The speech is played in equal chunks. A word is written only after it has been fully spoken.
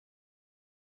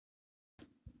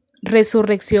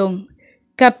Resurrección,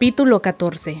 capítulo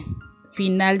 14,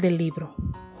 final del libro.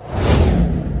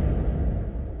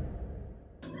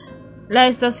 La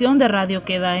estación de radio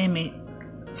Cada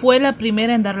fue la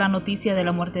primera en dar la noticia de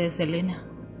la muerte de Selena.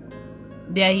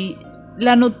 De ahí,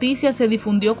 la noticia se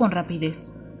difundió con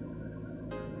rapidez.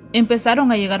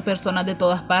 Empezaron a llegar personas de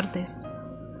todas partes,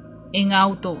 en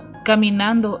auto,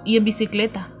 caminando y en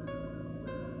bicicleta.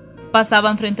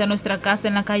 Pasaban frente a nuestra casa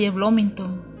en la calle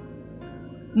Bloomington.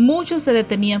 Muchos se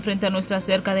detenían frente a nuestra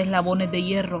cerca de eslabones de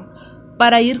hierro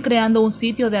para ir creando un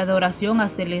sitio de adoración a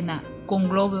Selena con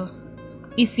globos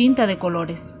y cinta de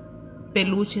colores,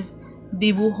 peluches,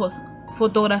 dibujos,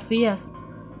 fotografías,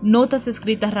 notas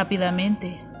escritas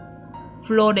rápidamente,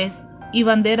 flores y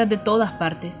banderas de todas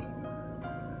partes.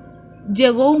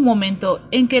 Llegó un momento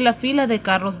en que la fila de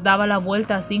carros daba la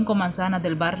vuelta a 5 manzanas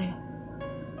del barrio.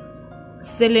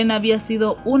 Selena había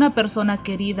sido una persona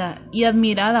querida y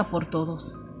admirada por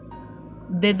todos,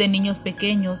 desde niños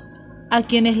pequeños a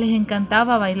quienes les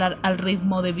encantaba bailar al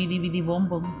ritmo de Bidi Bidi Bom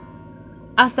Bom,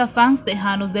 hasta fans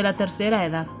lejanos de la tercera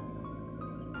edad.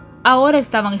 Ahora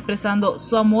estaban expresando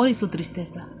su amor y su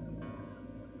tristeza.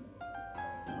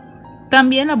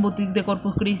 También las boutiques de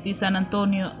Corpus Christi y San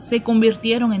Antonio se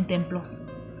convirtieron en templos,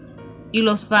 y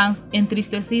los fans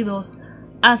entristecidos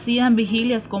hacían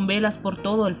vigilias con velas por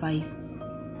todo el país.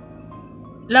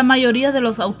 La mayoría de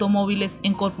los automóviles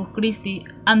en Corpus Christi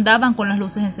andaban con las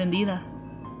luces encendidas.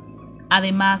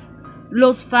 Además,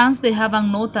 los fans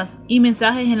dejaban notas y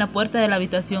mensajes en la puerta de la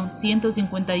habitación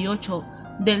 158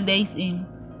 del Days Inn,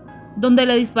 donde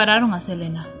le dispararon a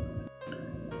Selena.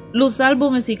 Los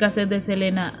álbumes y cassettes de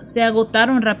Selena se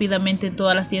agotaron rápidamente en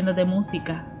todas las tiendas de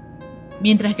música,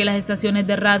 mientras que las estaciones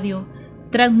de radio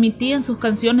transmitían sus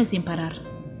canciones sin parar.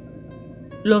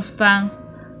 Los fans,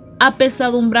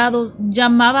 apesadumbrados,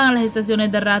 llamaban a las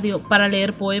estaciones de radio para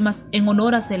leer poemas en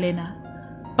honor a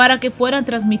Selena, para que fueran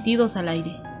transmitidos al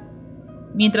aire,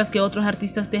 mientras que otros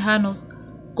artistas tejanos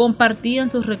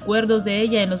compartían sus recuerdos de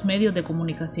ella en los medios de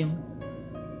comunicación.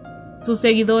 Sus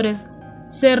seguidores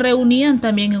se reunían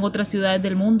también en otras ciudades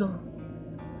del mundo.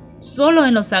 Solo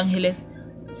en Los Ángeles,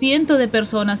 cientos de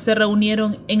personas se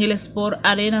reunieron en el Sport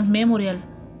Arena Memorial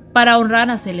para honrar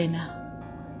a Selena.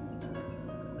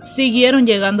 Siguieron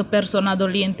llegando personas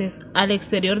dolientes al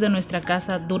exterior de nuestra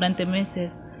casa durante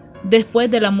meses después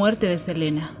de la muerte de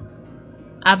Selena.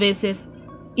 A veces,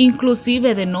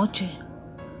 inclusive de noche.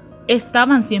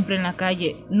 Estaban siempre en la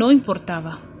calle, no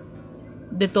importaba.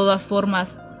 De todas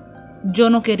formas,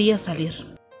 yo no quería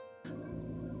salir.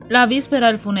 La víspera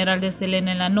del funeral de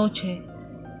Selena en la noche,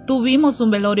 tuvimos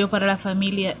un velorio para la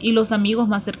familia y los amigos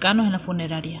más cercanos en la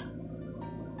funeraria.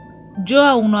 Yo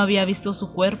aún no había visto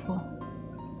su cuerpo.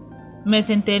 Me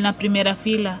senté en la primera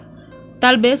fila,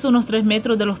 tal vez unos 3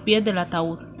 metros de los pies del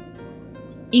ataúd,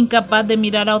 incapaz de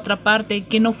mirar a otra parte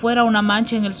que no fuera una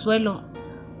mancha en el suelo,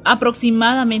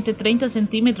 aproximadamente 30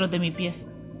 centímetros de mis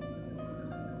pies.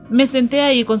 Me senté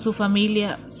ahí con su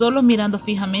familia, solo mirando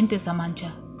fijamente esa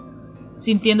mancha,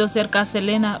 sintiendo cerca a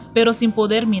Selena, pero sin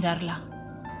poder mirarla,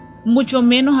 mucho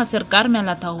menos acercarme al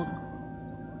ataúd.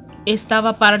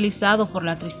 Estaba paralizado por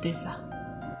la tristeza.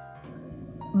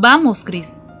 «Vamos,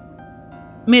 Chris»,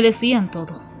 me decían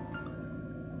todos.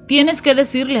 «Tienes que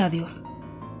decirle adiós».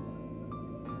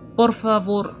 «Por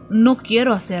favor, no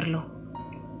quiero hacerlo»,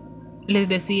 les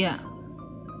decía.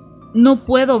 «No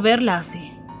puedo verla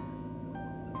así».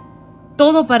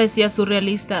 Todo parecía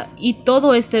surrealista y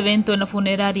todo este evento en la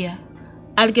funeraria,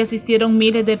 al que asistieron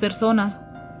miles de personas,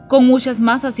 con muchas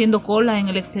más haciendo cola en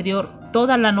el exterior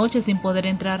toda la noche sin poder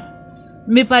entrar,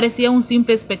 me parecía un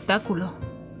simple espectáculo.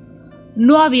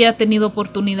 No había tenido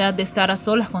oportunidad de estar a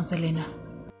solas con Selena.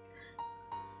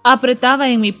 Apretaba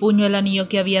en mi puño el anillo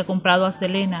que había comprado a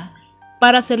Selena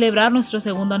para celebrar nuestro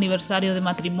 2º aniversario de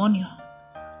matrimonio.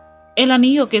 El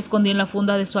anillo que escondí en la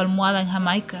funda de su almohada en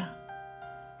Jamaica.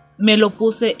 Me lo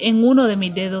puse en uno de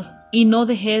mis dedos y no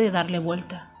dejé de darle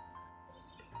vuelta.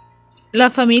 La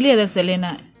familia de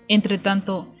Selena, entre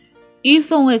tanto,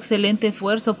 hizo un excelente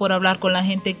esfuerzo por hablar con la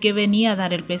gente que venía a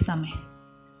dar el pésame.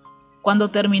 Cuando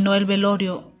terminó el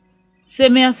velorio,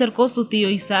 se me acercó su tío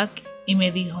Isaac y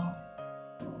me dijo: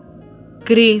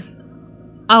 «Chris,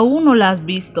 aún no la has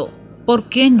visto, ¿por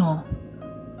qué no?».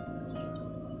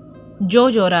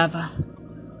 Yo lloraba.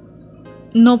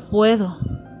 «No puedo»,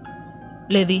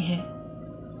 le dije.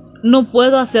 «No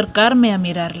puedo acercarme a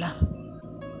mirarla».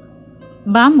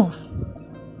 «Vamos»,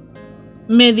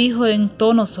 me dijo en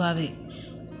tono suave,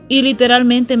 y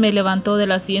literalmente me levantó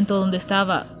del asiento donde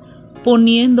estaba,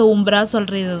 poniendo un brazo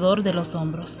alrededor de los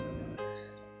hombros.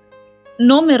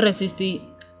 No me resistí.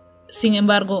 Sin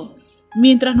embargo,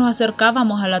 mientras nos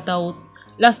acercábamos al ataúd,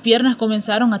 las piernas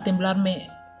comenzaron a temblarme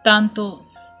tanto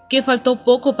que faltó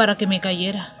poco para que me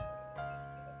cayera.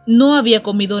 No había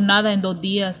comido nada en 2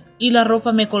 días y la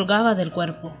ropa me colgaba del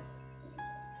cuerpo.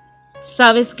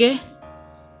 ¿Sabes qué?,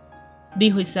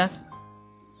 dijo Isaac.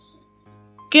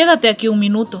 Quédate aquí un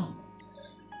minuto.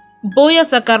 Voy a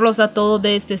sacarlos a todos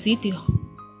de este sitio.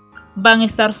 Van a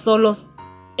estar solos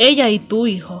ella y tu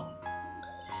hijo.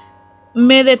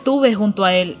 Me detuve junto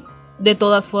a él. De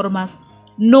todas formas,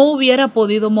 no hubiera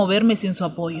podido moverme sin su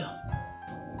apoyo.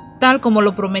 Tal como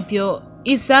lo prometió,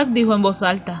 Isaac dijo en voz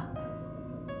alta: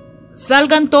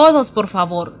 «Salgan todos, por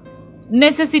favor.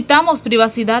 Necesitamos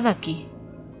privacidad aquí».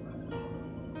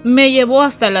 Me llevó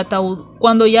hasta el ataúd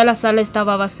cuando ya la sala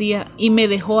estaba vacía y me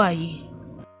dejó allí.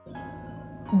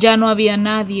 Ya no había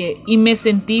nadie y me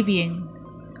sentí bien.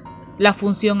 La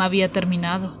función había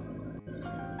terminado.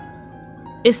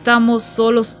 «Estamos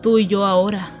solos tú y yo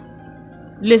ahora»,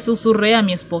 le susurré a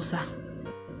mi esposa.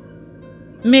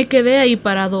 Me quedé ahí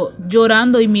parado,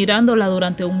 llorando y mirándola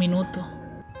durante 1 minuto.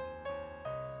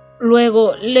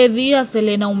 Luego le di a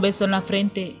Selena un beso en la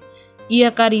frente y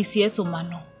acaricié su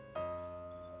mano.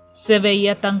 Se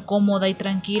veía tan cómoda y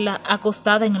tranquila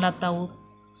acostada en el ataúd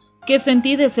que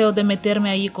sentí deseo de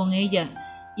meterme allí con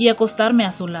ella y acostarme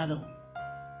a su lado,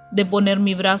 de poner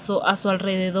mi brazo a su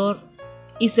alrededor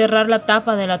y cerrar la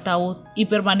tapa del ataúd y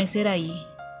permanecer allí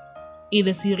y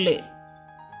decirle: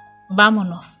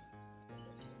 «Vámonos».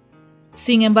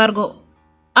 Sin embargo,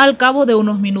 al cabo de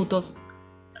unos minutos,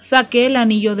 saqué el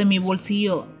anillo de mi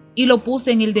bolsillo y lo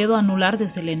puse en el dedo anular de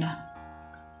Selena.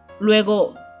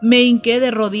 Luego me hinqué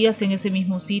de rodillas en ese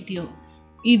mismo sitio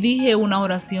y dije una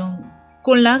oración,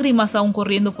 con lágrimas aún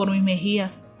corriendo por mis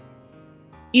mejillas,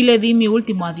 y le di mi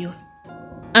último adiós.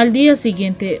 Al día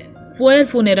siguiente fue el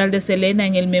funeral de Selena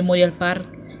en el Memorial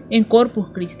Park, en Corpus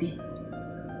Christi.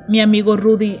 Mi amigo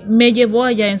Rudy me llevó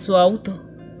allá en su auto.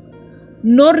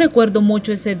 No recuerdo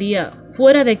mucho ese día,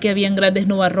 fuera de que habían grandes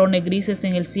nubarrones grises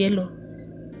en el cielo,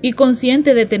 y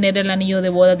consciente de tener el anillo de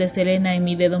bodas de Selena en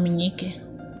mi dedo meñique.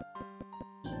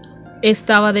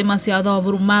 Estaba demasiado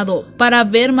abrumado para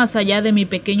ver más allá de mi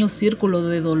pequeño círculo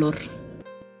de dolor.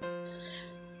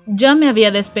 Ya me había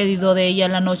despedido de ella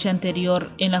la noche anterior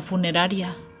en la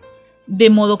funeraria, de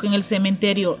modo que en el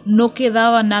cementerio no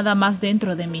quedaba nada más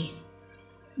dentro de mí.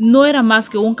 No era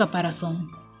más que un caparazón.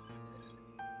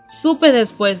 Supe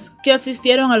después que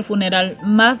asistieron al funeral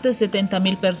más de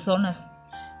 70,000 personas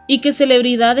y que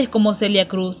celebridades como Celia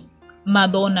Cruz,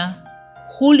 Madonna,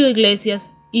 Julio Iglesias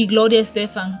y Gloria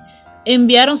Estefan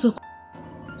enviaron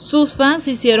sus fans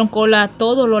hicieron cola a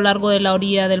todo lo largo de la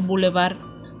orilla del bulevar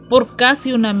por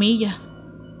casi 1 milla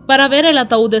para ver el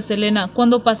ataúd de Selena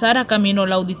cuando pasara camino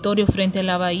al auditorio frente a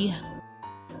la bahía.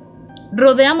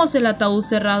 Rodeamos el ataúd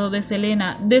cerrado de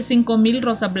Selena de 5,000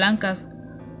 rosas blancas,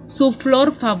 su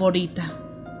flor favorita.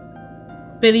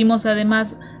 Pedimos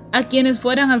además a quienes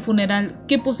fueran al funeral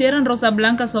que pusieran rosas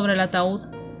blancas sobre el ataúd.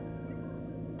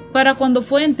 Para cuando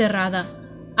fue enterrada,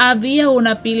 había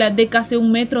una pila de casi 1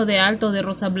 metro de alto de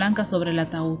rosas blancas sobre el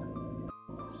ataúd.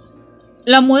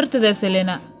 La muerte de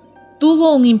Selena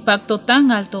tuvo un impacto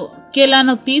tan alto que la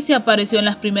noticia apareció en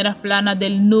las primeras planas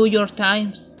del New York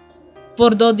Times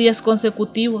por 2 días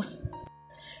consecutivos.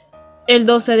 El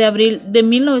 12 de abril de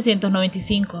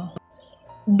 1995,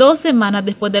 2 semanas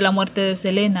después de la muerte de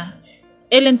Selena,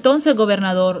 el entonces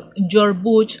gobernador George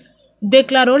Bush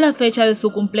declaró la fecha de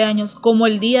su cumpleaños como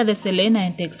el Día de Selena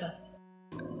en Texas.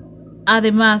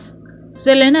 Además,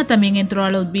 Selena también entró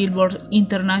a los Billboard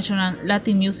International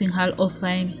Latin Music Hall of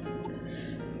Fame.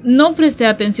 No presté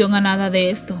atención a nada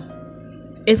de esto.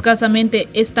 Escasamente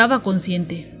estaba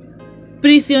consciente,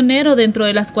 prisionero dentro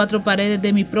de las 4 paredes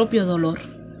de mi propio dolor.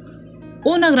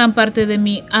 Una gran parte de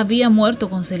mí había muerto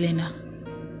con Selena.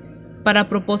 Para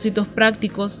propósitos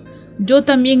prácticos, yo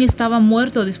también estaba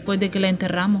muerto después de que la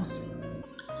enterramos.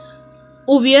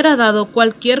 Hubiera dado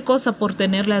cualquier cosa por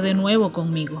tenerla de nuevo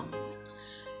conmigo.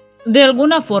 De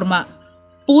alguna forma,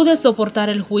 pude soportar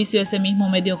el juicio ese mismo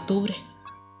mes de octubre.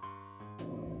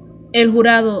 El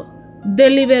jurado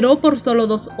deliberó por solo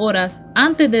 2 horas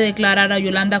antes de declarar a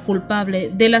Yolanda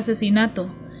culpable del asesinato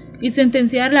y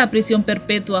sentenciarla a prisión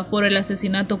perpetua por el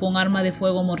asesinato con arma de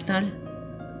fuego mortal.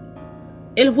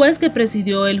 El juez que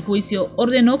presidió el juicio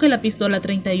ordenó que la pistola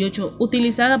 38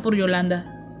 utilizada por Yolanda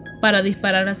para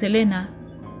disparar a Selena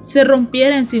se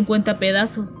rompiera en 50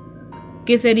 pedazos,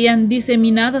 que serían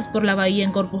diseminadas por la bahía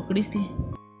en Corpus Christi.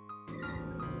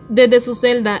 Desde su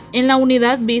celda, en la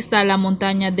unidad vista a la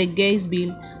montaña de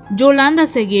Gainesville, Yolanda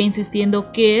seguía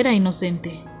insistiendo que era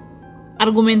inocente,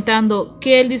 argumentando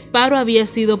que el disparo había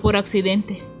sido por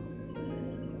accidente.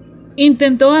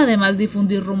 Intentó además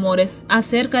difundir rumores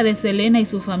acerca de Selena y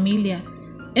su familia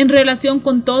en relación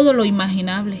con todo lo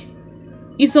imaginable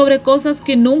y sobre cosas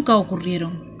que nunca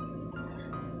ocurrieron.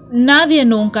 Nadie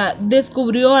nunca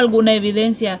descubrió alguna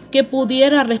evidencia que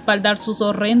pudiera respaldar sus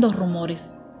horrendos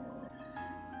rumores.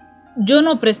 Yo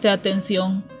no presté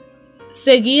atención,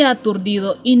 seguía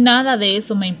aturdido y nada de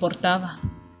eso me importaba.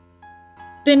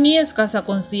 Tenía escasa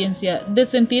conciencia de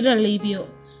sentir alivio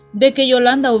de que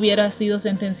Yolanda hubiera sido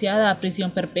sentenciada a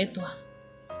prisión perpetua.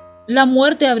 La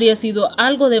muerte habría sido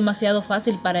algo demasiado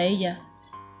fácil para ella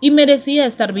y merecía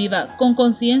estar viva con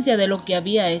conciencia de lo que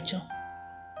había hecho.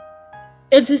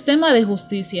 El sistema de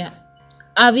justicia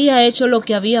había hecho lo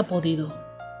que había podido.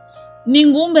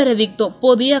 Ningún veredicto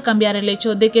podía cambiar el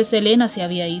hecho de que Selena se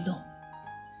había ido.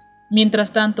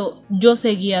 Mientras tanto, yo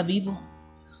seguía vivo,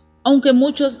 aunque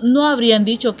muchos no habrían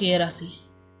dicho que era así.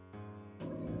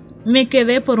 Me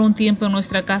quedé por un tiempo en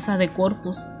nuestra casa de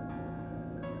Corpus.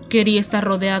 Quería estar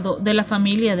rodeado de la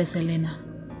familia de Selena,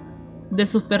 de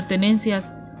sus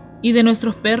pertenencias y de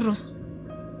nuestros perros.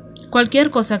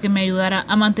 Cualquier cosa que me ayudara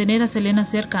a mantener a Selena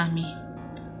cerca a mí.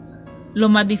 Lo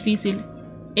más difícil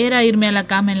era irme a la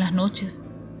cama en las noches.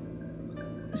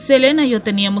 Selena y yo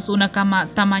teníamos una cama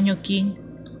tamaño king.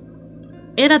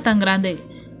 Era tan grande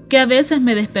que a veces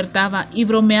me despertaba y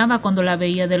bromeaba cuando la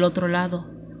veía del otro lado,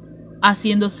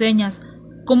 haciendo señas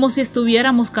como si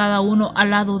estuviéramos cada uno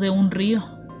al lado de un río.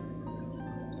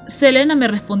 Selena me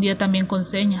respondía también con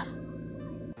señas.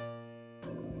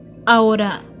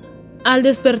 Ahora, al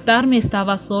despertarme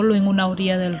estaba solo en una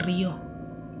orilla del río.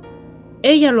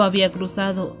 Ella lo había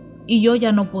cruzado y yo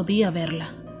ya no podía verla.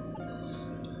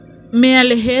 Me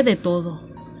alejé de todo.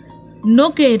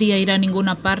 No quería ir a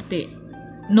ninguna parte,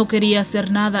 no quería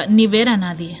hacer nada ni ver a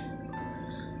nadie.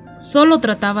 Solo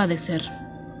trataba de ser.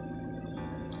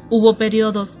 Hubo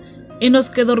periodos en los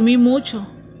que dormí mucho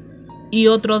y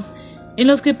otros en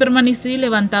los que permanecí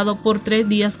levantado por 3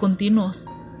 días continuos.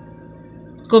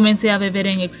 Comencé a beber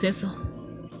en exceso.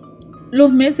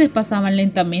 Los meses pasaban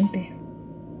lentamente.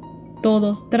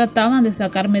 Todos trataban de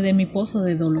sacarme de mi pozo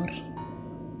de dolor.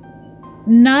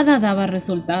 Nada daba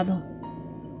resultado.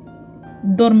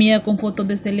 Dormía con fotos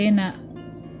de Selena,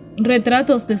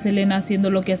 retratos de Selena haciendo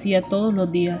lo que hacía todos los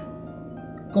días,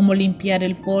 como limpiar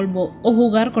el polvo o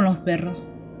jugar con los perros,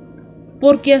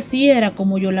 porque así era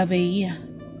como yo la veía.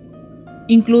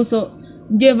 Incluso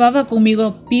llevaba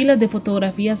conmigo pilas de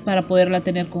fotografías para poderla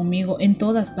tener conmigo en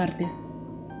todas partes,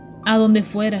 a donde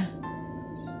fuera.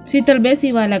 Si tal vez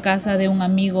iba a la casa de un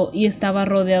amigo y estaba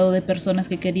rodeado de personas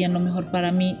que querían lo mejor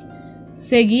para mí,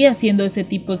 seguía siendo ese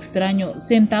tipo extraño,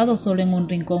 sentado solo en un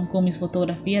rincón con mis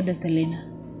fotografías de Selena.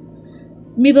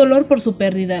 Mi dolor por su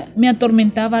pérdida me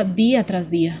atormentaba día tras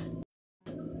día.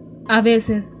 A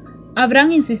veces,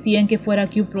 Abraham insistía en que fuera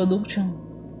Q Production.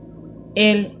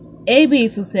 Él, Abby y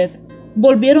Suzette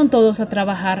volvieron todos a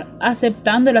trabajar,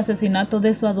 aceptando el asesinato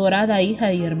de su adorada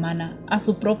hija y hermana, a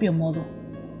su propio modo.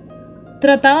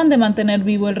 Trataban de mantener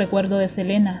vivo el recuerdo de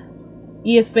Selena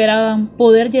y esperaban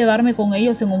poder llevarme con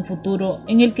ellos en un futuro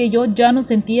en el que yo ya no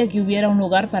sentía que hubiera un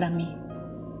lugar para mí.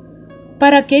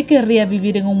 ¿Para qué querría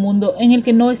vivir en un mundo en el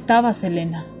que no estaba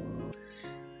Selena?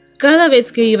 Cada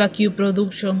vez que iba a Q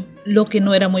Production, lo que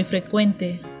no era muy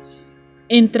frecuente,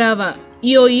 entraba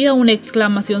y oía una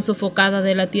exclamación sofocada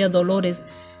de la tía Dolores,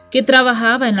 que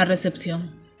trabajaba en la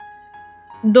recepción.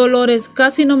 Dolores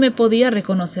casi no me podía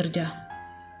reconocer ya.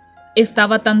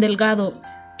 Estaba tan delgado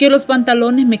que los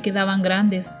pantalones me quedaban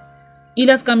grandes y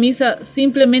las camisas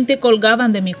simplemente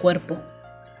colgaban de mi cuerpo.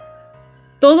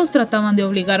 Todos trataban de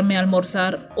obligarme a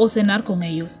almorzar o cenar con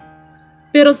ellos,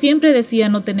 pero siempre decía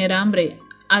no tener hambre.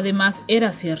 Además,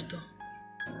 era cierto.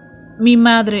 Mi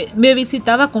madre me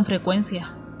visitaba con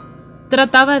frecuencia.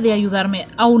 Trataba de ayudarme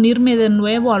a unirme de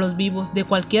nuevo a los vivos de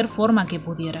cualquier forma que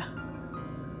pudiera.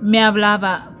 Me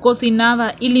hablaba,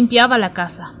 cocinaba y limpiaba la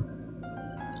casa.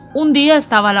 Un día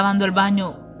estaba lavando el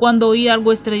baño cuando oí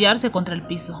algo estrellarse contra el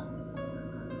piso.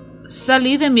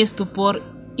 Salí de mi estupor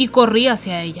y corrí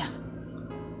hacia ella.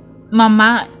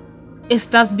 «Mamá,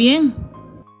 ¿estás bien?»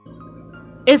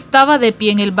 Estaba de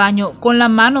pie en el baño con la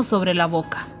mano sobre la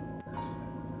boca,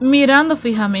 mirando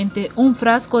fijamente un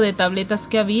frasco de tabletas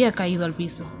que había caído al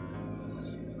piso.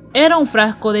 Era un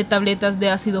frasco de tabletas de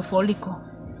ácido fólico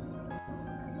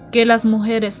que las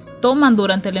mujeres toman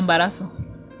durante el embarazo.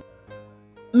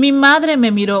 Mi madre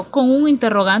me miró con un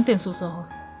interrogante en sus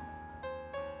ojos.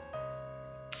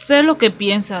 «Sé lo que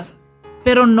piensas,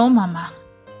 pero no, mamá»,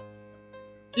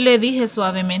 le dije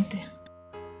suavemente.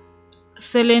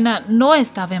 Selena no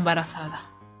estaba embarazada.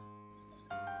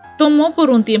 Tomó por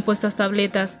un tiempo estas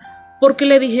tabletas porque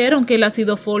le dijeron que el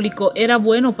ácido fólico era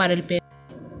bueno para el pelo.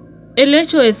 El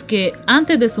hecho es que,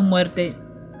 antes de su muerte,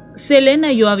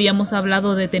 Selena y yo habíamos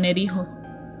hablado de tener hijos.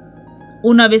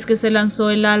 Una vez que se lanzó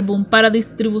el álbum para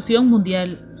distribución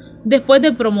mundial, después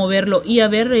de promoverlo y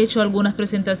haber hecho algunas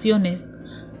presentaciones,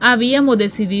 habíamos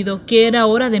decidido que era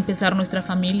hora de empezar nuestra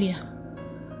familia.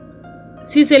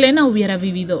 Si Selena hubiera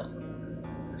vivido,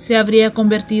 ¿se habría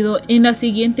convertido en la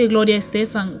siguiente Gloria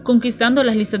Estefan, conquistando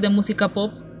las listas de música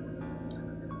pop?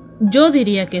 Yo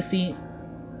diría que sí,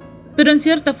 pero en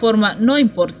cierta forma no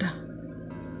importa.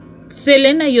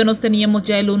 Selena y yo nos teníamos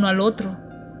ya el uno al otro.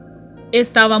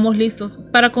 Estábamos listos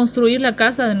para construir la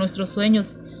casa de nuestros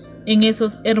sueños en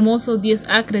esos hermosos 10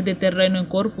 acres de terreno en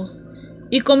Corpus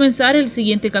y comenzar el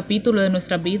siguiente capítulo de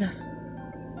nuestras vidas.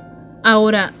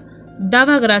 Ahora,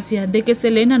 daba gracias de que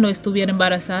Selena no estuviera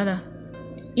embarazada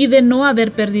y de no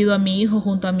haber perdido a mi hijo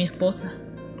junto a mi esposa.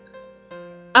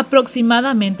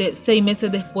 Aproximadamente 6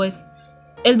 meses después,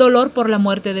 el dolor por la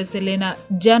muerte de Selena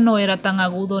ya no era tan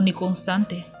agudo ni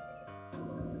constante.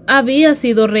 Había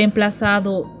sido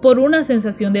reemplazado por una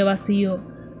sensación de vacío,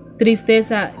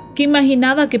 tristeza que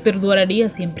imaginaba que perduraría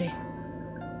siempre,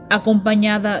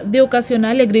 acompañada de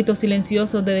ocasionales gritos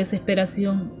silenciosos de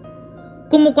desesperación,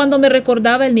 como cuando me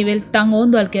recordaba el nivel tan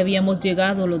hondo al que habíamos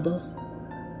llegado los dos,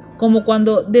 como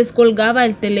cuando descolgaba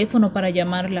el teléfono para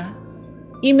llamarla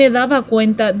y me daba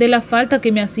cuenta de la falta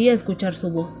que me hacía escuchar su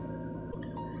voz.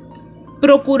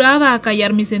 Procuraba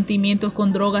acallar mis sentimientos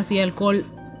con drogas y alcohol,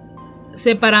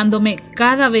 separándome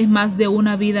cada vez más de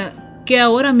una vida que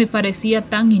ahora me parecía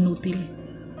tan inútil.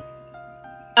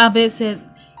 A veces,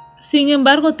 sin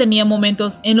embargo, tenía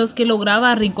momentos en los que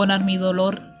lograba arrinconar mi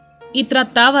dolor y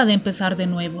trataba de empezar de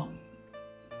nuevo.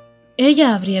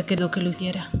 Ella habría querido que lo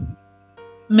hiciera.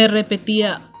 Me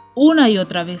repetía una y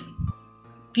otra vez: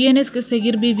 tienes que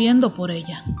seguir viviendo por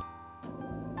ella.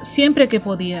 Siempre que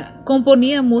podía,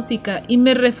 componía música y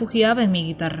me refugiaba en mi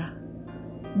guitarra.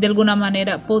 De alguna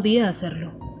manera podía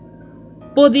hacerlo.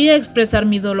 Podía expresar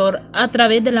mi dolor a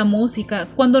través de la música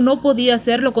cuando no podía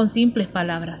hacerlo con simples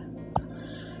palabras.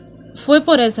 Fue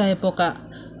por esa época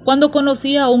cuando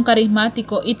conocí a un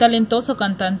carismático y talentoso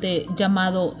cantante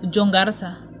llamado John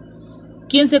Garza,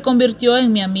 quien se convirtió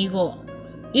en mi amigo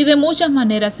y de muchas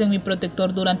maneras en mi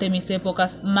protector durante mis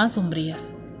épocas más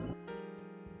sombrías.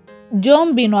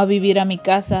 John vino a vivir a mi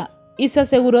casa y se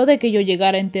aseguró de que yo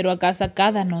llegara entero a casa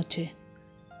cada noche,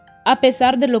 a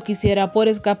pesar de lo que hiciera por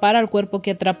escapar al cuerpo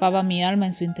que atrapaba mi alma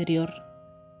en su interior,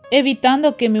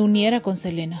 evitando que me uniera con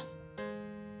Selena.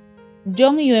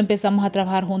 John y yo empezamos a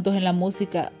trabajar juntos en la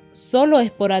música, solo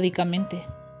esporádicamente.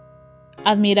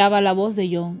 Admiraba la voz de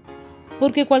John,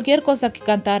 porque cualquier cosa que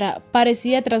cantara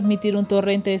parecía transmitir un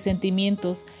torrente de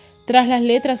sentimientos tras las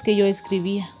letras que yo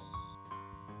escribía.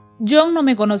 John no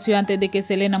me conoció antes de que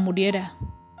Selena muriera.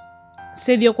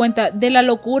 Se dio cuenta de la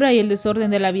locura y el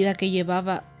desorden de la vida que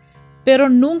llevaba, pero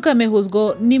nunca me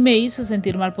juzgó ni me hizo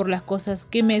sentir mal por las cosas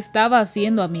que me estaba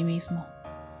haciendo a mí mismo.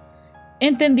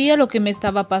 Entendía lo que me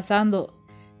estaba pasando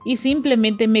y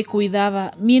simplemente me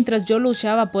cuidaba mientras yo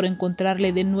luchaba por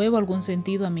encontrarle de nuevo algún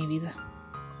sentido a mi vida,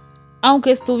 aunque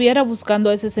estuviera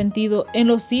buscando ese sentido en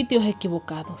los sitios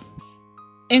equivocados.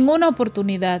 En una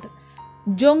oportunidad,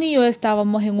 John y yo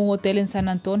estábamos en un hotel en San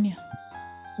Antonio.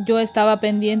 Yo estaba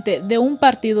pendiente de un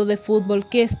partido de fútbol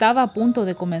que estaba a punto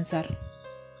de comenzar.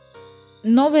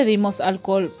 No bebimos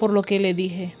alcohol, por lo que le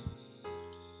dije: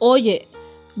 oye,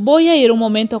 voy a ir un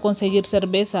momento a conseguir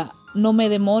cerveza, no me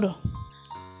demoro.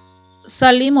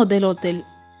 Salimos del hotel.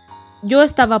 Yo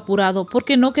estaba apurado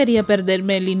porque no quería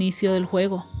perderme el inicio del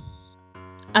juego.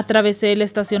 Atravesé el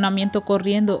estacionamiento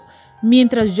corriendo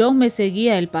mientras John me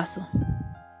seguía el paso.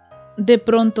 De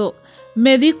pronto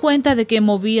me di cuenta de que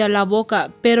movía la boca,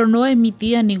 pero no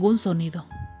emitía ningún sonido.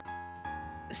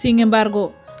 Sin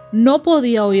embargo, no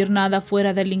podía oír nada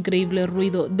fuera del increíble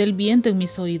ruido del viento en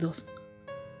mis oídos,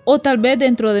 o tal vez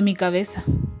dentro de mi cabeza.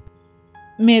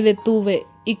 Me detuve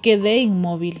y quedé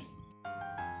inmóvil.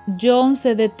 John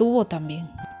se detuvo también.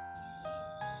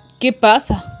 ¿Qué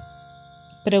pasa?,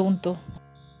 preguntó.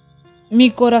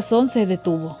 Mi corazón se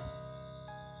detuvo,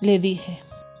 le dije.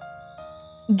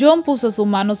 John puso su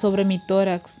mano sobre mi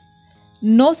tórax.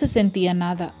 No se sentía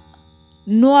nada.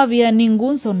 No había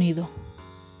ningún sonido.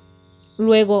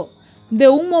 Luego, de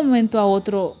un momento a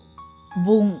otro,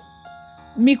 ¡boom!,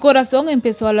 mi corazón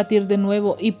empezó a latir de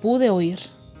nuevo y pude oír.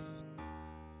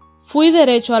 Fui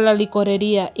derecho a la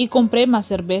licorería y compré más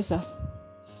cervezas.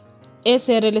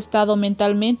 Ese era el estado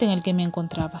mentalmente en el que me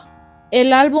encontraba.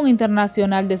 El álbum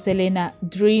internacional de Selena,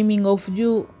 Dreaming of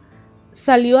You,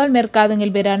 salió al mercado en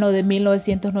el verano de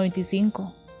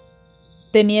 1995.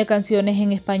 Tenía canciones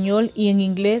en español y en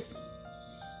inglés.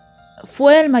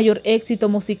 Fue el mayor éxito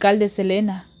musical de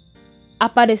Selena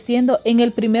apareciendo en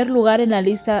el primer lugar en la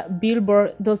lista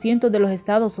Billboard 200 de los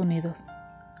Estados Unidos.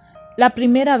 La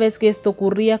primera vez que esto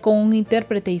ocurría con un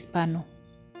intérprete hispano.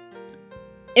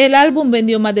 El álbum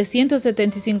vendió más de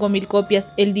 175,000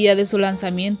 copias el día de su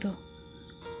lanzamiento,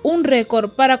 un récord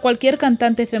para cualquier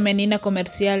cantante femenina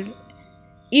comercial,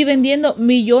 y vendiendo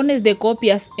millones de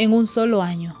copias en un solo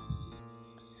año.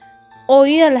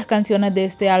 Oía las canciones de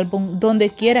este álbum donde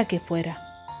quiera que fuera,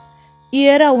 y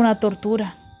era una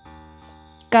tortura.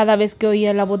 Cada vez que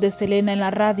oía la voz de Selena en la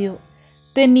radio,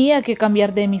 tenía que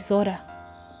cambiar de emisora.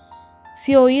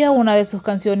 Si oía una de sus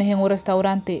canciones en un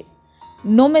restaurante,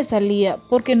 no me salía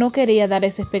porque no quería dar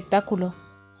ese espectáculo,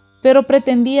 pero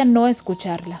pretendía no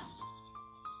escucharla.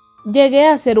 Llegué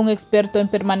a ser un experto en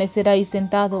permanecer ahí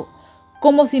sentado,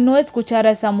 como si no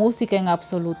escuchara esa música en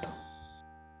absoluto.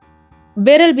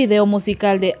 Ver el video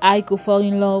musical de I Could Fall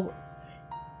in Love,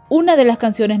 una de las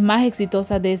canciones más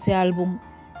exitosas de ese álbum,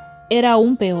 era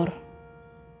aún peor.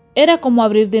 Era como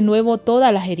abrir de nuevo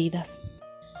todas las heridas.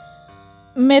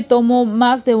 Me tomó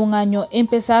más de un año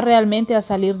empezar realmente a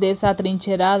salir de esa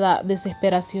atrincherada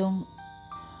desesperación.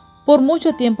 Por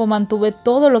mucho tiempo mantuve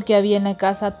todo lo que había en la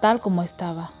casa tal como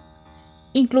estaba,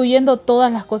 incluyendo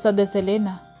todas las cosas de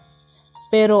Selena.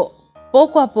 Pero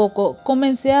poco a poco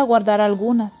comencé a guardar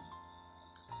algunas.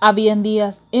 Habían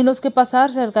días en los que pasar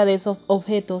cerca de esos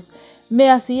objetos me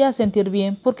hacía sentir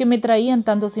bien porque me traían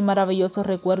tantos y maravillosos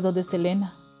recuerdos de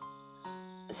Selena.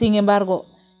 Sin embargo,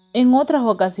 en otras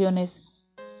ocasiones,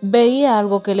 veía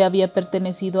algo que le había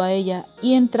pertenecido a ella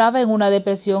y entraba en una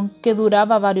depresión que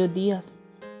duraba varios días,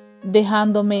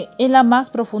 dejándome en la más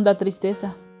profunda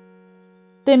tristeza.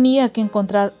 Tenía que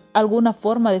encontrar alguna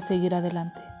forma de seguir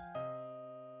adelante.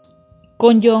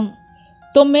 Con John,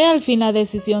 tomé al fin la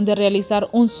decisión de realizar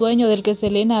un sueño del que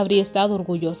Selena habría estado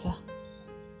orgullosa.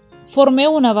 Formé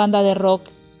una banda de rock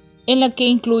en la que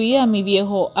incluía a mi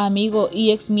viejo amigo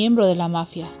y ex miembro de la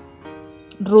mafia,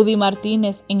 Rudy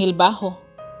Martínez en el bajo,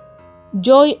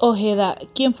 Joy Ojeda,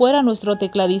 quien fuera nuestro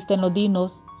tecladista en los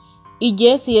Dinos, y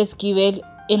Jesse Esquivel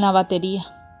en la batería.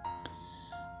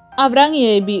 Abraham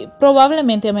y Abby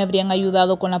probablemente me habrían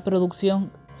ayudado con la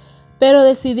producción, pero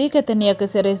decidí que tenía que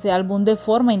ser ese álbum de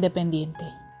forma independiente.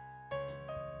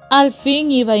 Al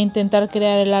fin iba a intentar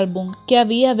crear el álbum que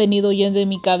había venido oyendo en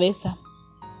mi cabeza,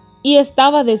 y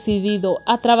estaba decidido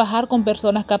a trabajar con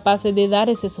personas capaces de dar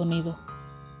ese sonido.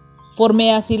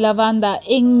 Formé así la banda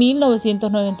en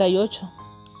 1998,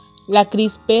 la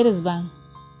Pérez Band,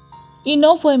 y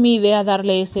no fue mi idea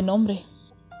darle ese nombre,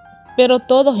 pero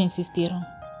todos insistieron.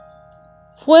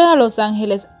 Fue a Los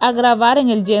Ángeles a grabar en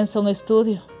el Jensen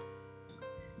Studio.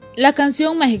 La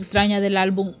canción más extraña del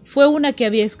álbum fue una que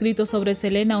había escrito sobre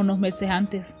Selena unos meses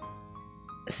antes.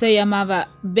 Se llamaba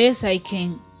Best I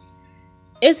Can.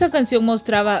 Esa canción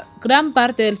mostraba gran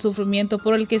parte del sufrimiento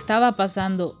por el que estaba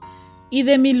pasando y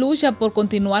de mi lucha por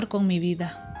continuar con mi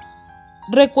vida.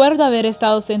 Recuerdo haber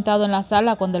estado sentado en la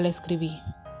sala cuando la escribí,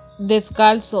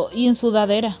 descalzo y en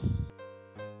sudadera.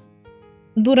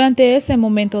 Durante ese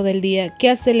momento del día que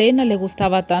a Selena le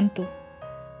gustaba tanto,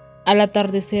 al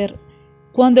atardecer,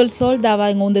 cuando el sol daba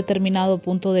en un determinado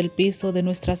punto del piso de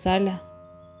nuestra sala,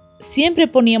 siempre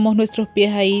poníamos nuestros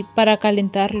pies ahí para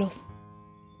calentarlos.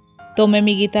 Tomé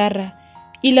mi guitarra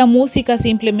y la música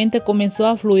simplemente comenzó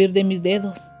a fluir de mis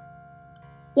dedos.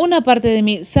 Una parte de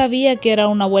mí sabía que era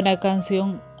una buena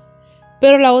canción,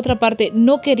 pero la otra parte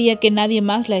no quería que nadie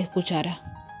más la escuchara.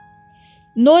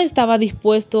 No estaba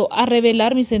dispuesto a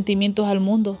revelar mis sentimientos al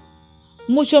mundo,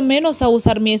 mucho menos a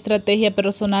usar mi estrategia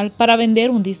personal para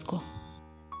vender un disco.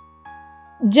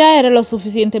 Ya era lo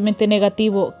suficientemente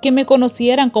negativo que me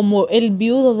conocieran como el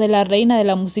viudo de la reina de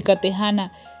la música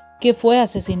tejana que fue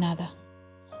asesinada,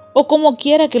 o como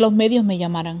quiera que los medios me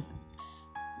llamaran.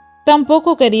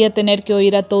 Tampoco quería tener que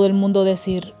oír a todo el mundo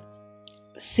decir,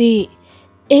 sí,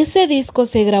 ese disco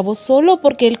se grabó solo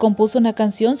porque él compuso una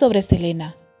canción sobre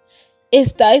Selena.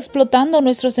 Está explotando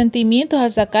nuestros sentimientos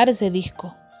al sacar ese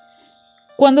disco.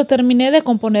 Cuando terminé de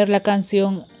componer la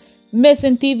canción, me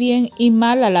sentí bien y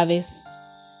mal a la vez.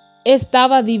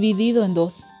 Estaba dividido en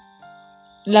dos.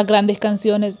 Las grandes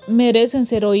canciones merecen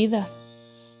ser oídas,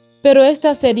 pero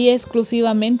esta sería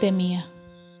exclusivamente mía.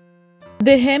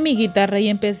 Dejé mi guitarra y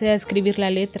empecé a escribir la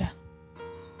letra.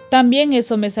 También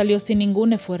eso me salió sin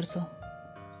ningún esfuerzo.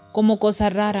 Como cosa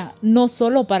rara, no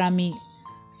solo para mí,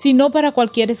 sino para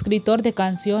cualquier escritor de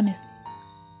canciones.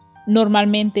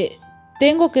 Normalmente,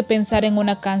 tengo que pensar en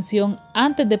una canción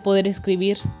antes de poder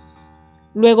escribir.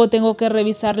 Luego tengo que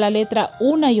revisar la letra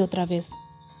una y otra vez,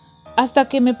 hasta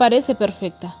que me parece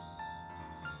perfecta.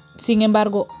 Sin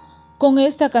embargo, con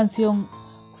esta canción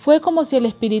Fue como si el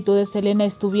espíritu de Selena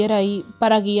estuviera ahí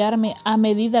para guiarme a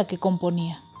medida que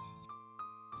componía.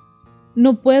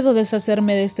 No puedo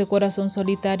deshacerme de este corazón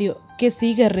solitario que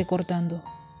sigue recortando.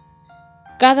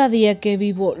 Cada día que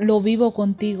vivo, lo vivo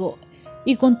contigo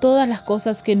y con todas las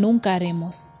cosas que nunca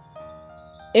haremos.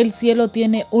 El cielo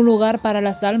tiene un lugar para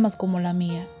las almas como la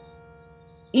mía.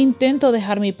 Intento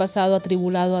dejar mi pasado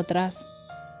atribulado atrás.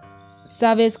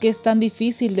 Sabes que es tan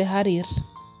difícil dejar ir.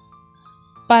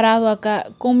 Parado acá,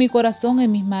 con mi corazón en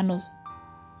mis manos,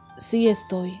 sí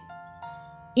estoy,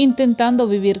 intentando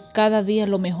vivir cada día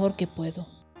lo mejor que puedo.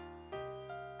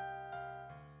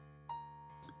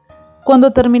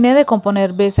 Cuando terminé de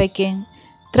componer Besa y Ken,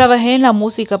 trabajé en la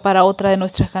música para otra de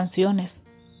nuestras canciones,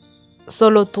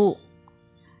 Solo tú.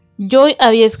 Joy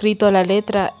había escrito la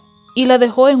letra y la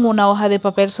dejó en una hoja de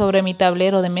papel sobre mi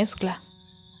tablero de mezcla.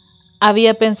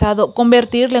 Había pensado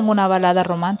convertirla en una balada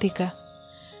romántica,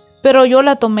 pero yo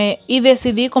la tomé y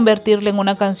decidí convertirla en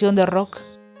una canción de rock.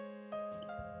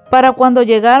 Para cuando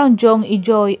llegaron John y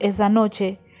Joy esa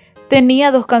noche,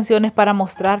 tenía 2 canciones para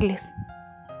mostrarles.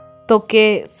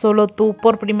 Toqué Solo tú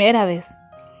por primera vez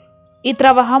y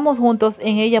trabajamos juntos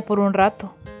en ella por un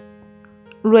rato.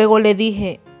 Luego le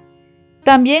dije,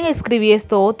 también escribí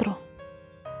esto otro,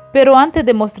 pero antes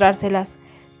de mostrárselas,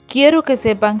 quiero que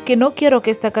sepan que no quiero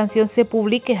que esta canción se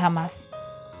publique jamás.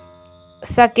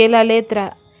 Saqué la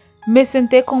letra, me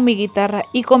senté con mi guitarra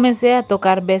y comencé a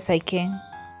tocar Besa y Ken.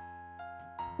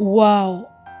 ¡Wow!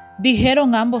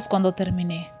 Dijeron ambos cuando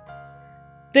terminé.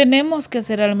 Tenemos que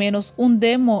hacer al menos un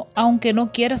demo aunque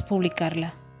no quieras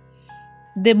publicarla.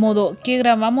 De modo que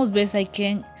grabamos Besa y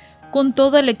Ken con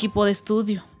todo el equipo de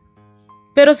estudio,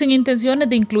 pero sin intenciones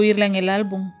de incluirla en el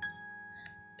álbum.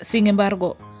 Sin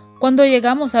embargo, cuando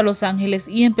llegamos a Los Ángeles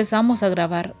y empezamos a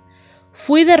grabar,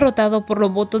 fui derrotado por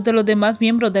los votos de los demás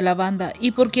miembros de la banda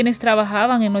y por quienes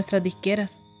trabajaban en nuestras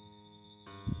disqueras.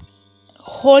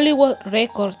 Hollywood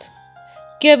Records,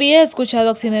 que había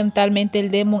escuchado accidentalmente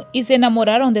el demo y se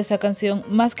enamoraron de esa canción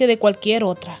más que de cualquier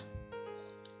otra.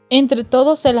 Entre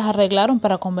todos se las arreglaron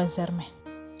para convencerme.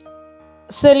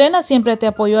 Selena siempre te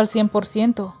apoyó al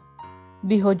 100%,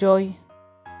 dijo Joy.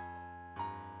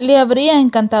 Le habría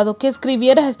encantado que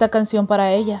escribieras esta canción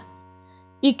para ella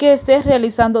y que estés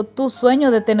realizando tu sueño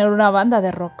de tener una banda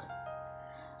de rock.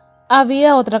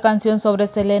 Había otra canción sobre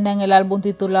Selena en el álbum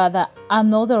titulada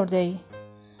Another Day.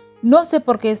 No sé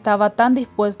por qué estaba tan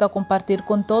dispuesto a compartir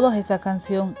con todos esa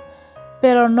canción,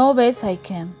 pero no Besa y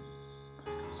Ken.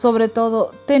 Sobre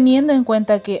todo teniendo en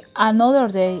cuenta que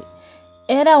Another Day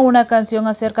era una canción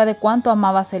acerca de cuánto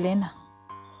amaba a Selena.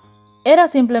 Era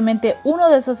simplemente uno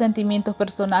de esos sentimientos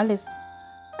personales,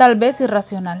 tal vez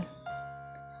irracional.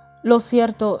 Lo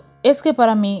cierto es que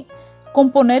para mí,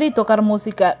 componer y tocar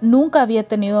música nunca había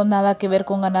tenido nada que ver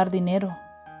con ganar dinero.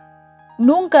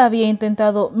 Nunca había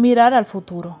intentado mirar al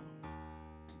futuro.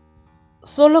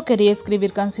 Solo quería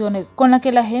escribir canciones con las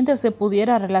que la gente se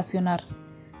pudiera relacionar,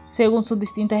 según sus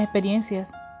distintas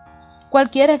experiencias,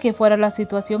 cualquiera que fuera la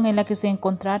situación en la que se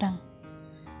encontraran.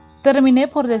 Terminé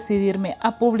por decidirme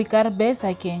a publicar Besa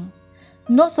y Ken,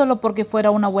 no solo porque fuera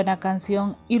una buena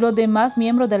canción y los demás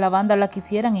miembros de la banda la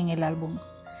quisieran en el álbum,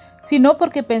 sino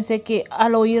porque pensé que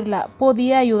al oírla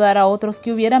podía ayudar a otros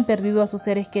que hubieran perdido a sus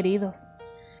seres queridos.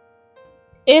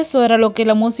 Eso era lo que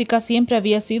la música siempre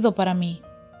había sido para mí,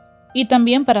 y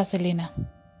también para Selena.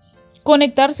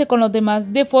 Conectarse con los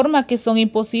demás de forma que son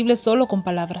imposibles solo con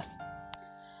palabras.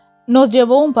 Nos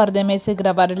llevó un par de meses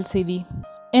grabar el CD.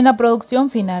 En la producción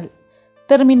final,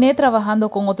 terminé trabajando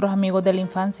con otros amigos de la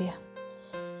infancia.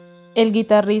 El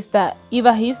guitarrista y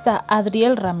bajista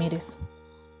Adriel Ramírez,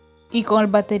 y con el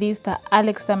baterista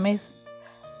Alex Tamés,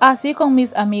 así con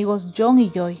mis amigos John y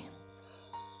Joy.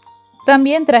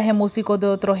 También traje músicos de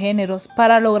otros géneros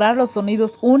para lograr los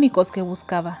sonidos únicos que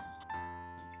buscaba.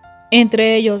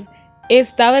 Entre ellos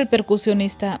estaba el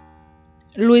percusionista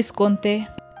Luis Conté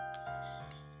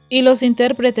y los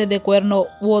intérpretes de cuerno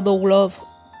Wodo Glove,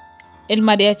 el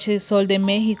mariachi Sol de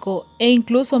México e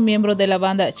incluso miembros de la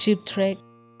banda Cheap Trick.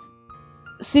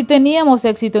 Si teníamos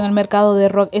éxito en el mercado de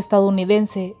rock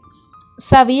estadounidense,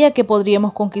 sabía que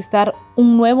podríamos conquistar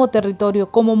un nuevo territorio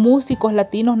como músicos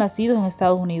latinos nacidos en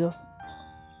Estados Unidos.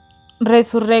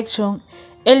 Resurrección,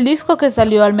 el disco que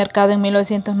salió al mercado en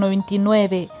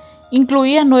 1999,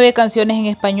 incluía 9 canciones en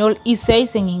español y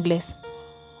 6 en inglés.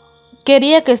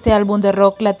 Quería que este álbum de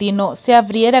rock latino se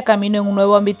abriera camino en un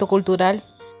nuevo ámbito cultural,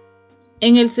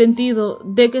 en el sentido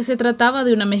de que se trataba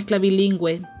de una mezcla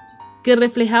bilingüe que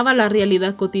reflejaba la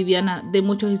realidad cotidiana de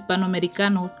muchos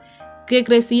hispanoamericanos que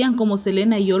crecían como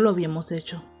Selena y yo lo habíamos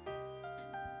hecho.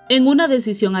 En una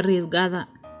decisión arriesgada,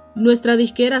 nuestra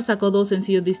disquera sacó 2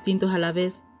 sencillos distintos a la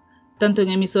vez, tanto en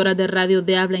emisoras de radio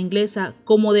de habla inglesa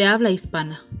como de habla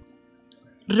hispana.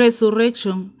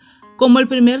 Resurrección, como el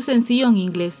primer sencillo en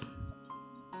inglés.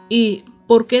 Y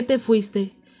 ¿Por qué te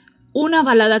fuiste?, una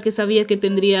balada que sabía que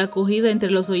tendría acogida entre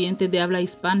los oyentes de habla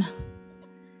hispana.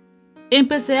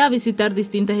 Empecé a visitar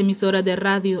distintas emisoras de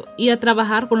radio y a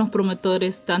trabajar con los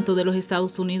promotores tanto de los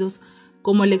Estados Unidos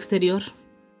como el exterior.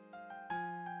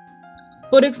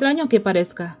 Por extraño que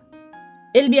parezca,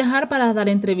 el viajar para dar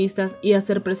entrevistas y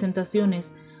hacer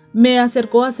presentaciones me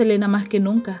acercó a Selena más que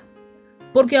nunca,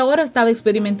 porque ahora estaba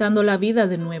experimentando la vida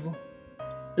de nuevo.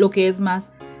 Lo que es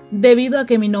más, debido a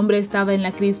que mi nombre estaba en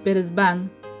la Pérez Band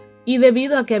y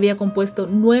debido a que había compuesto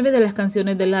 9 de las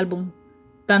canciones del álbum,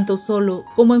 tanto solo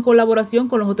como en colaboración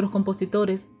con los otros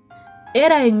compositores,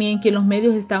 era en mí en quien los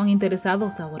medios estaban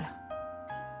interesados ahora.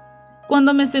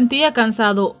 Cuando me sentía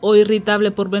cansado o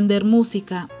irritable por vender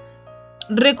música,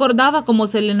 recordaba cómo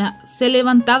Selena se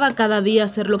levantaba cada día a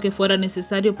hacer lo que fuera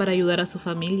necesario para ayudar a su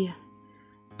familia,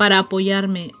 para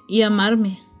apoyarme y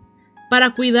amarme,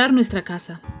 para cuidar nuestra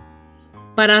casa,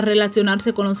 para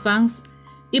relacionarse con los fans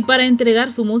y para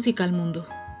entregar su música al mundo.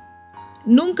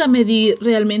 Nunca me di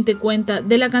realmente cuenta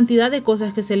de la cantidad de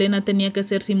cosas que Selena tenía que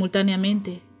hacer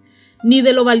simultáneamente, ni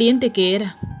de lo valiente que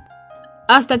era,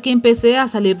 hasta que empecé a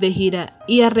salir de gira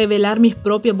y a revelar mis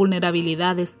propias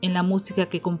vulnerabilidades en la música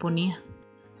que componía.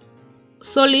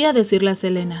 Solía decirle a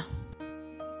Selena: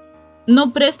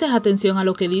 no prestes atención a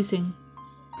lo que dicen.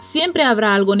 Siempre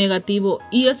habrá algo negativo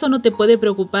y eso no te puede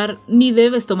preocupar ni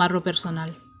debes tomarlo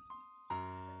personal.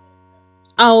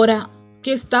 Ahora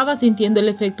que estaba sintiendo el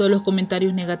efecto de los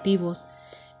comentarios negativos,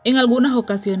 en algunas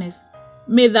ocasiones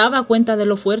me daba cuenta de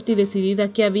lo fuerte y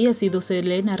decidida que había sido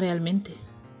Selena realmente.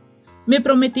 Me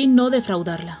prometí no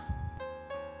defraudarla.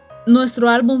 Nuestro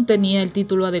álbum tenía el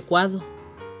título adecuado.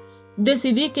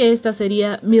 Decidí que esta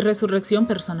sería mi resurrección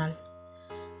personal.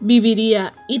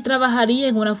 Viviría y trabajaría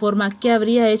en una forma que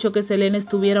habría hecho que Selena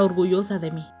estuviera orgullosa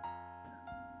de mí.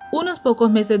 Unos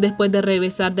pocos meses después de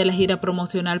regresar de la gira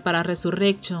promocional para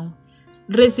Resurrection,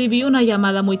 recibí una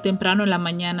llamada muy temprano en la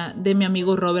mañana de mi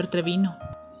amigo Robert Trevino,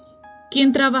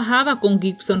 quien trabajaba con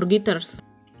Gibson Guitars.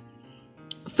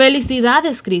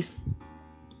 «Felicidades, Chris»,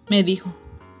 me dijo.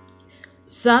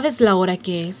 «¿Sabes la hora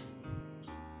que es?»,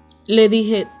 le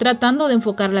dije, tratando de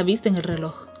enfocar la vista en el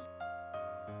reloj.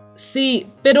 «Sí,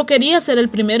 pero quería ser el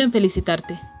primero en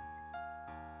felicitarte».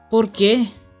 «¿Por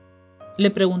qué?»,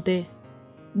 le pregunté.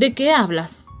 «¿De qué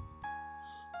hablas?».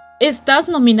 «Estás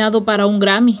nominado para un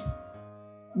Grammy»,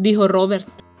 dijo Robert.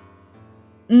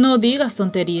 «No digas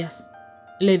tonterías»,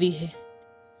 le dije.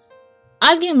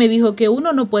 «Alguien me dijo que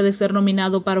uno no puede ser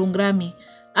nominado para un Grammy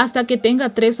hasta que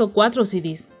tenga 3 o 4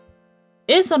 CDs.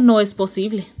 Eso no es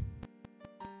posible».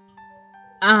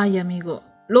 «Ay, amigo,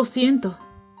 lo siento»,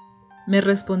 me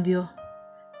respondió.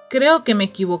 «Creo que me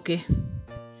equivoqué».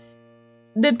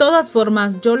 De todas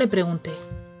formas, yo le pregunté: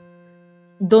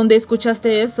 «¿Dónde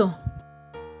escuchaste eso?».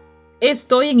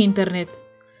 «Estoy en internet.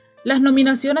 Las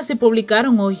nominaciones se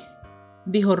publicaron hoy»,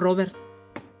 dijo Robert.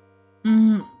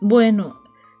 «Bueno,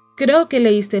 creo que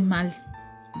leíste mal»,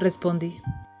 respondí.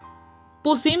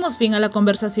 Pusimos fin a la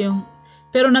conversación,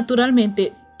 pero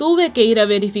naturalmente tuve que ir a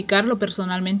verificarlo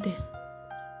personalmente.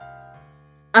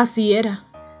 Así era,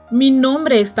 mi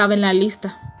nombre estaba en la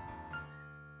lista.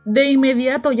 De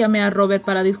inmediato llamé a Robert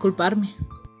para disculparme.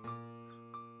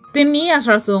 «Tenías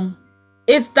razón,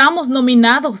 estamos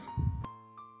nominados».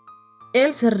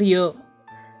 Él se rió.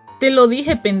 «Te lo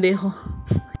dije, pendejo».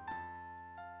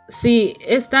 «Sí,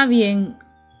 está bien,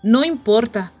 no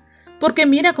importa, porque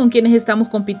mira con quienes estamos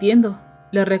compitiendo»,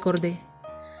 le recordé.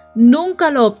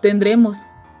 «Nunca lo obtendremos».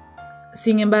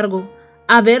 Sin embargo,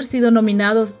 haber sido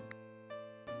nominados.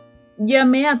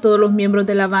 Llamé a todos los miembros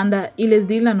de la banda y les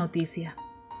di la noticia.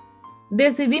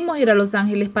 Decidimos ir a Los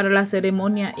Ángeles para la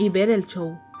ceremonia y ver el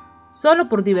show, solo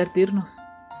por divertirnos.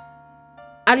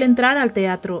 Al entrar al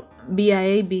teatro, vi a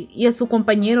Abby y a su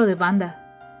compañero de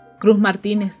banda, Cruz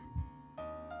Martínez.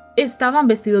 Estaban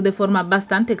vestidos de forma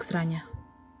bastante extraña.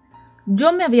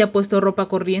 Yo me había puesto ropa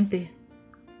corriente,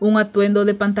 un atuendo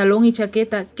de pantalón y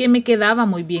chaqueta que me quedaba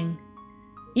muy bien,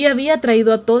 y había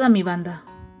traído a toda mi banda.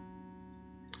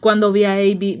 Cuando vi a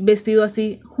Abby vestido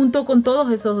así, junto con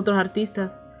todos esos otros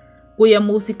artistas, cuya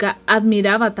música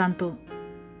admiraba tanto,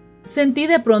 sentí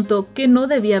de pronto que no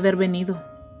debía haber venido.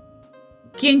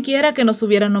 Quienquiera que nos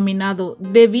hubiera nominado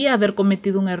debía haber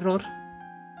cometido un error.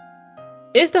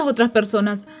 Estas otras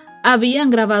personas habían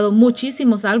grabado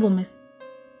muchísimos álbumes.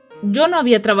 Yo no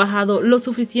había trabajado lo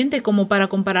suficiente como para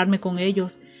compararme con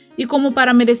ellos y como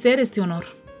para merecer este honor.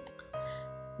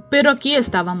 Pero aquí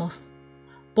estábamos.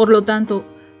 Por lo tanto,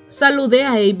 saludé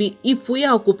a Abby y fui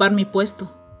a ocupar mi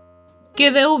puesto.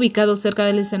 Quedé ubicado cerca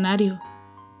del escenario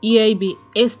y Abby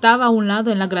estaba a un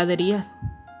lado en las graderías.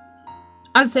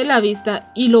 Alcé la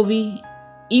vista y lo vi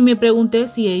y me pregunté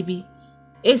si Abby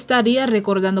estaría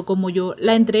recordando como yo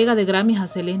la entrega de Grammys a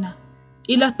Selena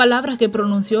y las palabras que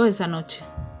pronunció esa noche.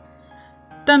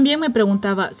 También me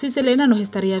preguntaba si Selena nos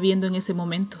estaría viendo en ese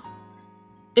momento.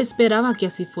 Esperaba que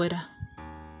así fuera.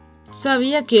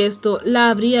 Sabía que esto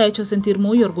la habría hecho sentir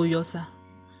muy orgullosa,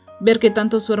 ver que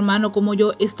tanto su hermano como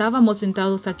yo estábamos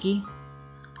sentados aquí.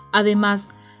 Además,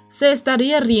 se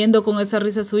estaría riendo con esa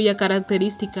risa suya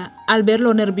característica al ver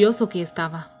lo nervioso que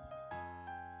estaba.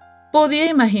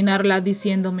 Podía imaginarla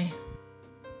diciéndome: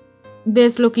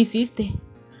 «¿Ves lo que hiciste?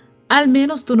 Al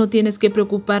menos tú no tienes que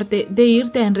preocuparte de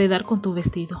irte a enredar con tu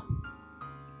vestido».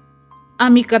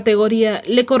 A mi categoría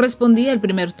le correspondía el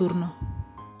primer turno.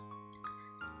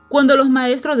 Cuando los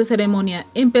maestros de ceremonia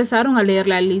empezaron a leer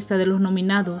la lista de los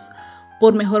nominados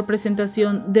por mejor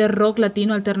presentación de rock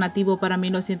latino alternativo para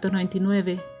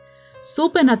 1999,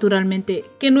 supe naturalmente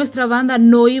que nuestra banda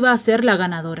no iba a ser la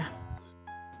ganadora.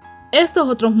 Estos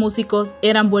otros músicos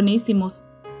eran buenísimos,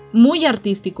 muy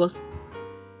artísticos,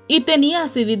 y tenía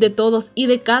CD de todos y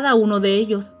de cada uno de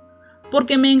ellos,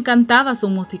 porque me encantaba su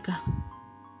música.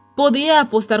 Podía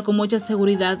apostar con mucha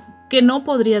seguridad que no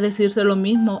podría decirse lo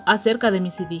mismo acerca de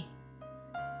mi CD.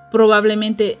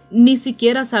 Probablemente ni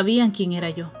siquiera sabían quién era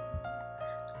yo.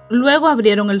 Luego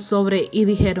abrieron el sobre y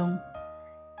dijeron: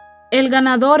 «El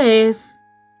ganador es...».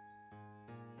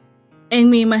 En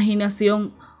mi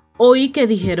imaginación oí que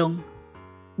dijeron: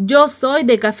 «Yo soy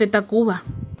de Café Tacuba».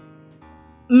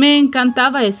 Me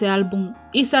encantaba ese álbum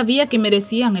y sabía que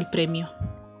merecían el premio.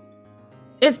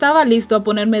 Estaba listo a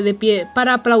ponerme de pie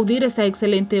para aplaudir esa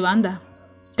excelente banda,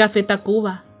 Café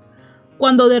Tacuba,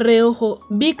 cuando de reojo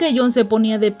vi que John se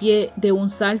ponía de pie de un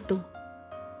salto.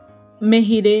 Me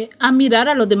giré a mirar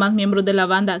a los demás miembros de la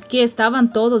banda, que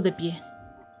estaban todos de pie,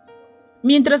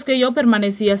 mientras que yo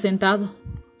permanecía sentado.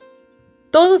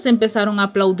 Todos empezaron a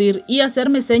aplaudir y a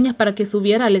hacerme señas para que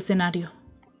subiera al escenario.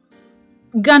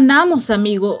 «¡Ganamos,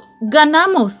 amigo!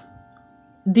 ¡Ganamos!»,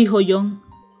 dijo John.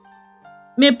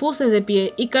 Me puse de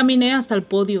pie y caminé hasta el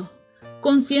podio,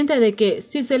 consciente de que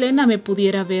si Selena me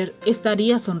pudiera ver,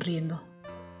 estaría sonriendo.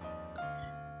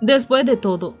 Después de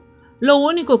todo, lo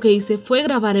único que hice fue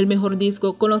grabar el mejor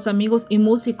disco con los amigos y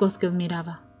músicos que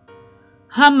admiraba.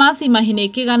 Jamás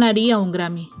imaginé que ganaría un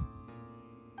Grammy.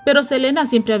 Pero Selena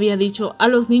siempre había dicho a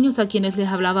los niños a quienes les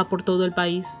hablaba por todo el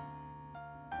país: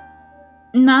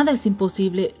 «Nada es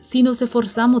imposible si nos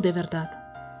esforzamos de verdad».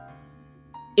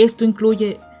 Esto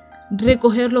incluye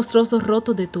recoger los trozos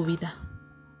rotos de tu vida.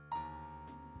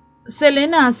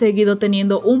 Selena ha seguido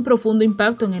teniendo un profundo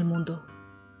impacto en el mundo.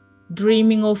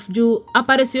 Dreaming of You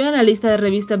apareció en la lista de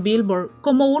revista Billboard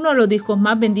como uno de los discos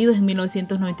más vendidos en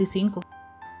 1995.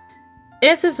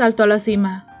 Ese salto a la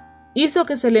cima hizo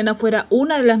que Selena fuera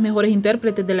una de las mejores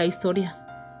intérpretes de la historia.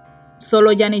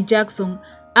 Solo Janet Jackson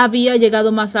había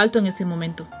llegado más alto en ese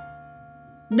momento.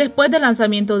 Después del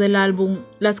lanzamiento del álbum,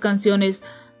 las canciones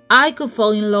I Could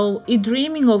Fall in Love y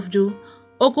Dreaming of You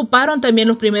ocuparon también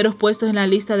los primeros puestos en la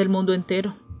lista del mundo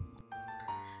entero.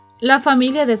 La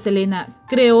familia de Selena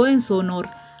creó en su honor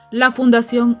la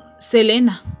Fundación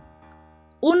Selena,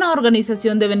 una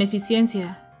organización de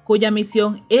beneficencia cuya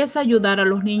misión es ayudar a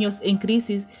los niños en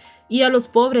crisis y a los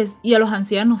pobres y a los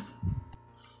ancianos.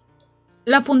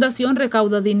 La fundación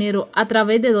recauda dinero a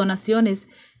través de donaciones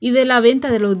y de la venta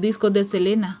de los discos de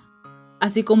Selena,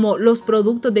 así como los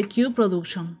productos de Q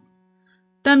Production.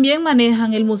 También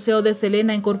manejan el Museo de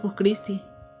Selena en Corpus Christi.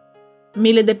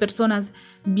 Miles de personas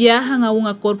viajan aún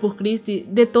a Corpus Christi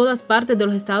de todas partes de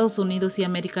los Estados Unidos y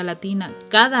América Latina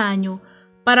cada año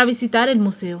para visitar el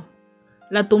museo,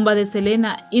 la tumba de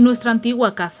Selena y nuestra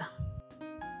antigua casa.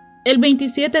 El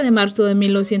 27 de marzo de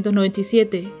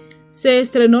 1997 se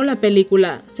estrenó la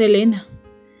película Selena,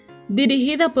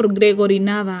 dirigida por Gregory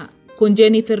Nava, con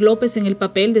Jennifer López en el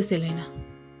papel de Selena.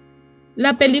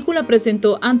 La película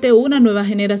presentó ante una nueva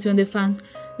generación de fans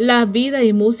la vida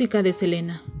y música de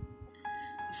Selena.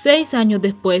 6 años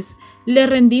después, le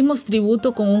rendimos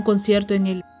tributo con un concierto en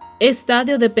el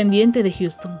Estadio Dependiente de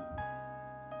Houston,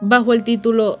 bajo el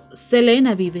título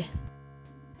Selena vive.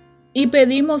 Y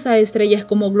pedimos a estrellas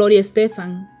como Gloria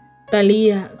Estefan,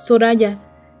 Thalía, Soraya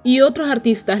y otros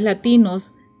artistas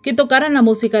latinos que tocaran la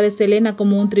música de Selena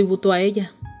como un tributo a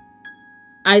ella.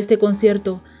 A este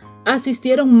concierto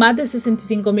asistieron más de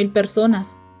 65,000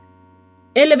 personas.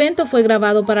 El evento fue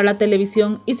grabado para la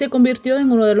televisión y se convirtió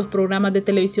en uno de los programas de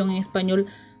televisión en español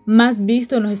más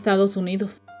visto en los Estados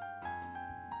Unidos.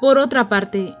 Por otra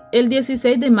parte, el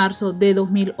 16 de marzo de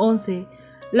 2011,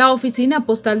 la Oficina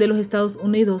Postal de los Estados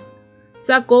Unidos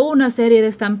sacó una serie de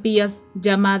estampillas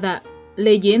llamada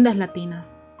Leyendas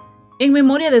Latinas, en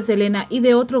memoria de Selena y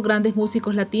de otros grandes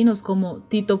músicos latinos como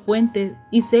Tito Puente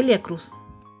y Celia Cruz.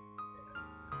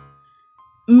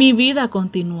 Mi vida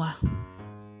continúa.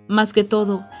 Más que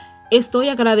todo, estoy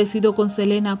agradecido con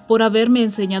Selena por haberme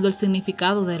enseñado el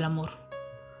significado del amor.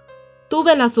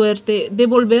 Tuve la suerte de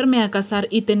volverme a casar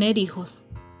y tener hijos.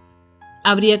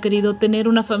 Habría querido tener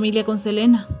una familia con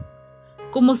Selena,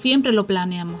 como siempre lo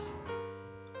planeamos.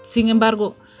 Sin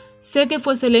embargo, sé que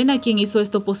fue Selena quien hizo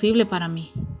esto posible para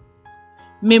mí.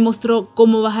 Me mostró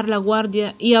cómo bajar la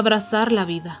guardia y abrazar la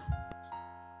vida.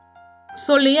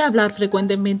 Solía hablar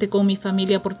frecuentemente con mi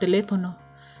familia por teléfono,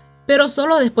 pero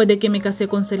solo después de que me casé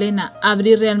con Selena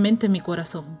abrí realmente mi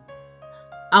corazón.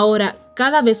 Ahora,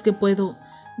 cada vez que puedo,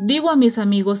 digo a mis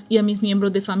amigos y a mis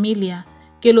miembros de familia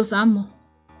que los amo,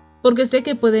 porque sé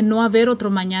que puede no haber otro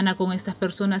mañana con estas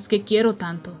personas que quiero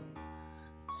tanto.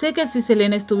 Sé que si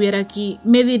Selena estuviera aquí,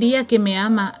 me diría que me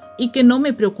ama y que no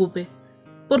me preocupe,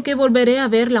 porque volveré a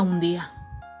verla un día.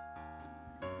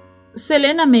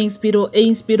 Selena me inspiró e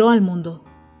inspiró al mundo.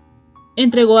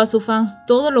 Entregó a sus fans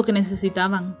todo lo que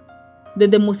necesitaban,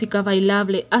 desde música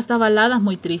bailable hasta baladas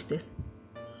muy tristes.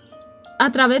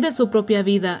 A través de su propia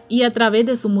vida y a través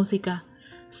de su música,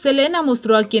 Selena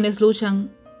mostró a quienes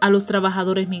luchan, a los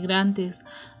trabajadores migrantes,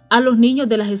 a los niños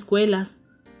de las escuelas,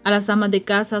 a las amas de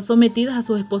casa sometidas a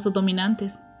sus esposos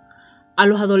dominantes, a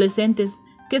los adolescentes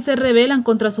que se rebelan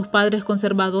contra sus padres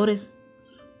conservadores,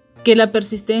 que la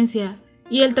persistencia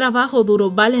y el trabajo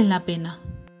duro valen la pena,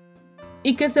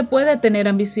 y que se puede tener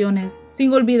ambiciones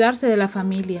sin olvidarse de la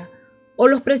familia o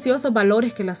los preciosos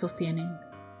valores que la sostienen.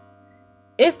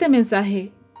 Este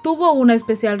mensaje tuvo una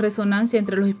especial resonancia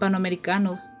entre los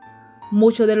hispanoamericanos,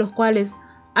 muchos de los cuales,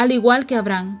 al igual que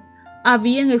Abraham,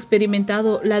 habían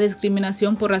experimentado la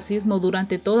discriminación por racismo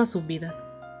durante todas sus vidas,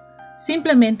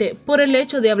 simplemente por el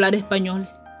hecho de hablar español,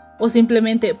 o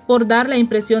simplemente por dar la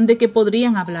impresión de que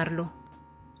podrían hablarlo.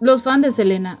 Los fans de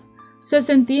Selena se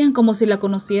sentían como si la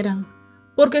conocieran,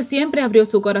 porque siempre abrió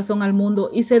su corazón al mundo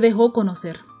y se dejó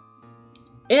conocer.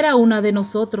 Era una de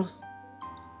nosotros,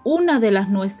 una de las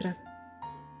nuestras,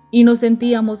 y nos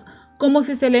sentíamos como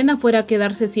si Selena fuera a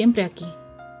quedarse siempre aquí.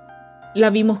 La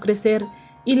vimos crecer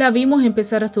y la vimos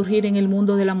empezar a surgir en el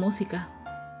mundo de la música.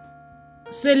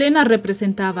 Selena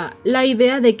representaba la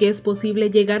idea de que es posible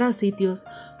llegar a sitios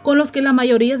con los que la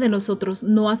mayoría de nosotros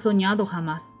no ha soñado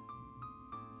jamás.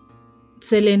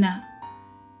 Selena,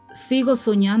 sigo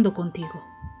soñando contigo.